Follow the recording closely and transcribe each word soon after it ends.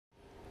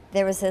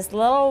there was this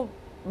little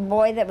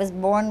boy that was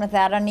born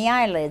without any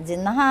eyelids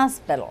in the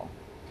hospital.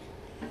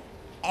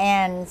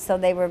 And so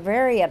they were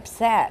very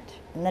upset.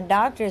 And the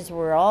doctors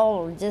were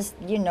all just,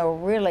 you know,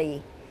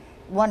 really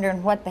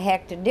wondering what the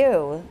heck to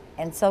do.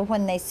 And so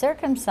when they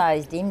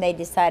circumcised him, they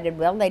decided,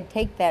 well, they'd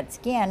take that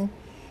skin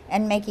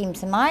and make him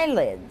some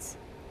eyelids.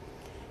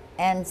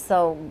 And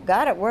so,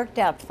 God, it worked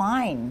out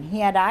fine. He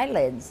had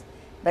eyelids,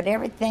 but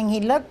everything he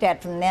looked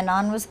at from then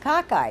on was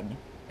cockeyed.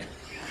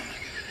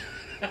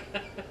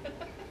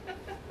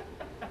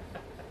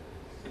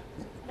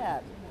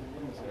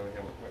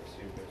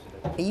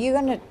 Are you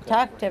going to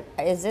talk to,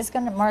 is this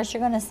going to, Marcia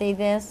going to see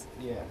this?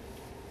 Yeah.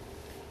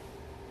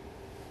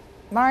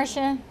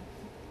 Marcia,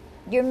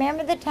 do you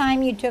remember the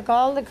time you took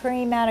all the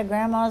cream out of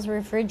Grandma's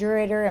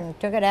refrigerator and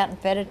took it out and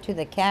fed it to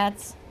the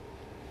cats?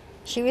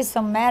 She was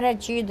so mad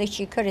at you that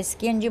she could have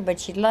skinned you, but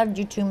she loved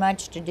you too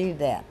much to do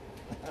that.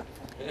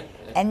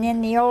 And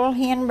then the old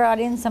hen brought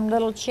in some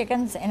little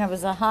chickens, and it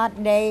was a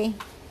hot day,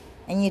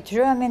 and you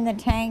threw them in the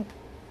tank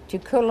to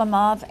cool them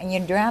off, and you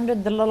drowned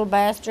the little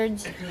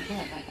bastards.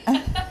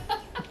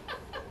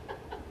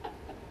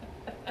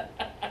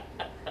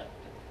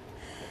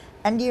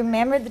 And do you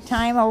remember the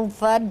time old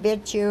Fudd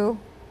bit you?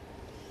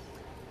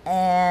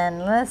 And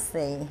let's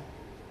see,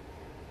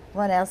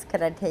 what else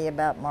could I tell you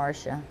about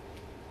Marcia?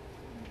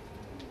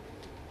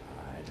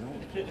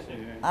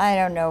 I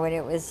don't know, but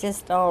it was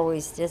just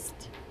always just,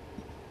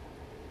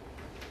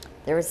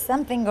 there was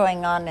something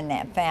going on in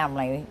that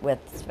family, with,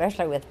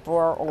 especially with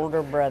 4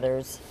 older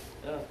brothers,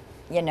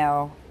 you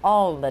know,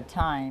 all the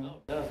time.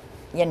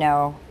 You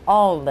know,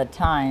 all the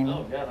time.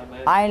 Oh, God,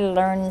 I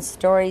learned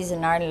stories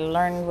and I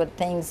learned what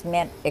things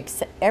meant,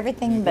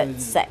 everything but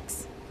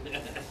sex.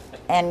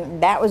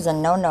 And that was a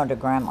no-no to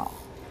Grandma.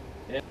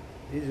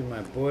 These are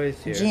my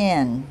boys here.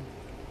 Jen,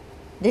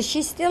 does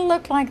she still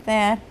look like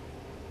that?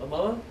 My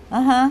mama?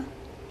 Uh-huh.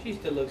 She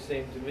still looks the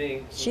same to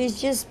me. She's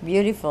just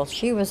beautiful.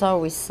 She was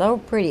always so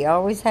pretty.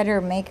 Always had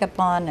her makeup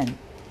on,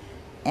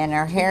 and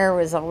her hair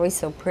was always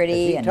so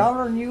pretty. Is he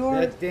taller than you are?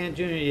 That's Dan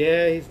Jr.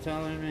 Yeah, he's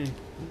taller than me.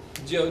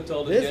 Joe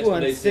told us This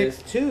one's yesterday,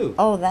 6'2".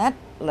 Oh, that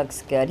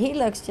looks good. He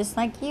looks just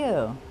like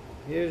you.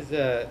 Here's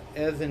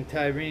Ez and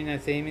Tyrene.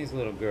 That's Amy's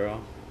little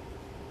girl.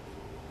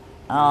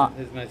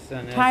 This is my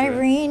son Ezra.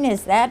 Tyrene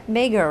is that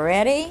big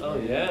already? Oh,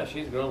 yeah,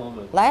 she's a grown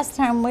woman. Last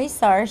time we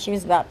saw her, she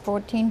was about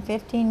 14,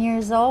 15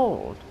 years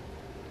old.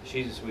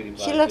 She's a sweetie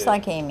pie, She looks too.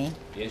 like Amy.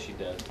 Yes, she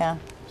does. Yeah,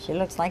 she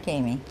looks like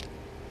Amy.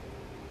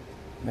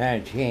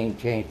 Man, she ain't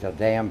changed a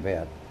damn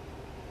bit.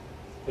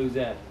 Who's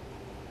that?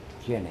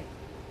 Jenny.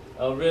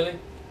 Oh, really?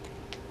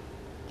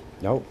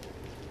 Nope.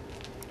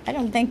 I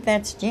don't think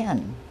that's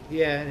Jen.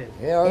 Yeah, it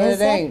is. Hell,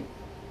 Is it it? ain't.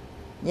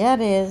 Yeah,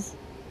 it is.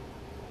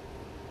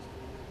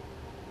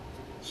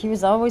 She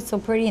was always so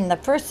pretty, and the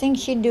first thing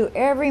she'd do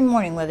every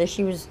morning, whether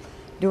she was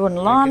doing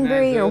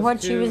laundry or those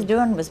what she two? was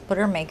doing, was put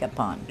her makeup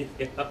on.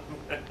 Yeah.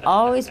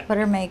 Always put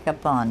her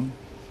makeup on.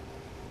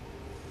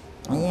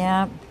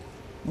 Yeah.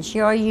 And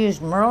she always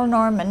used Merle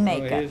Norman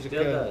makeup. here's a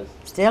Still coat. does.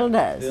 Still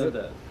does. Still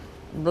does.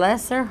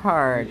 Bless her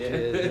heart. It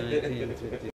is 1950.